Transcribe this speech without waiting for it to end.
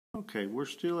Okay, we're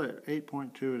still at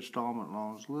 8.2 installment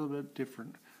loans, a little bit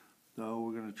different though.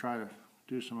 We're going to try to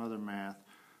do some other math.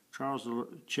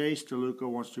 Chase DeLuca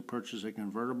wants to purchase a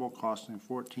convertible costing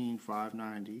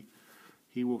 $14,590.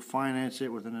 He will finance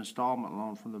it with an installment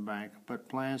loan from the bank, but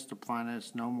plans to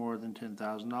finance no more than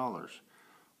 $10,000.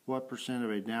 What percent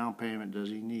of a down payment does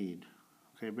he need?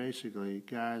 Okay, basically,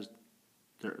 guys,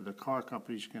 the car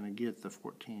company's going to get the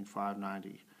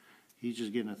 $14,590. He's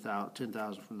just getting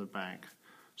 $10,000 from the bank.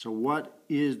 So what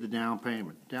is the down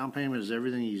payment? Down payment is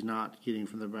everything he's not getting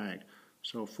from the bank.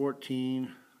 So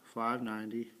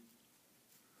 $14,590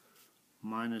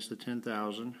 minus the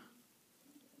 $10,000,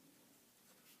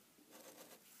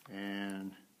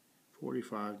 and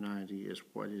 $45.90 is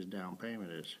what his down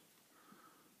payment is.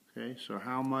 Okay, so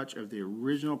how much of the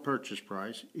original purchase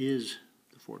price is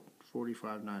the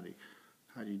 $45.90?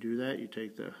 How do you do that? You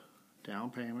take the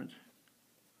down payment,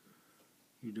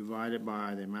 you divide it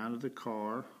by the amount of the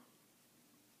car,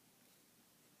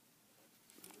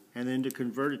 and then to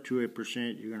convert it to a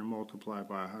percent, you're going to multiply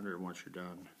by 100 once you're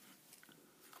done.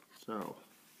 So,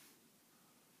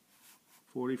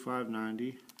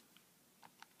 $45.90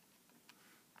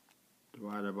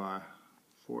 divided by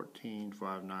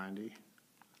 $14,590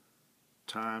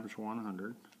 times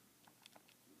 100,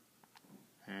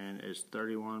 and it's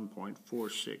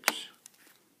 31.46.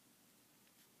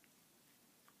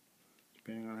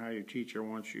 Depending on how your teacher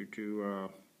wants you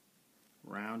to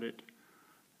round it.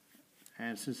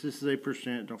 And since this is a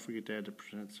percent, don't forget to add the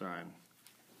percent sign.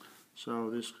 So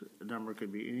this number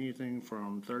could be anything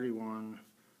from 31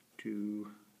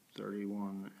 to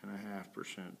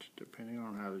 31.5%, depending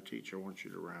on how the teacher wants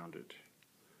you to round it.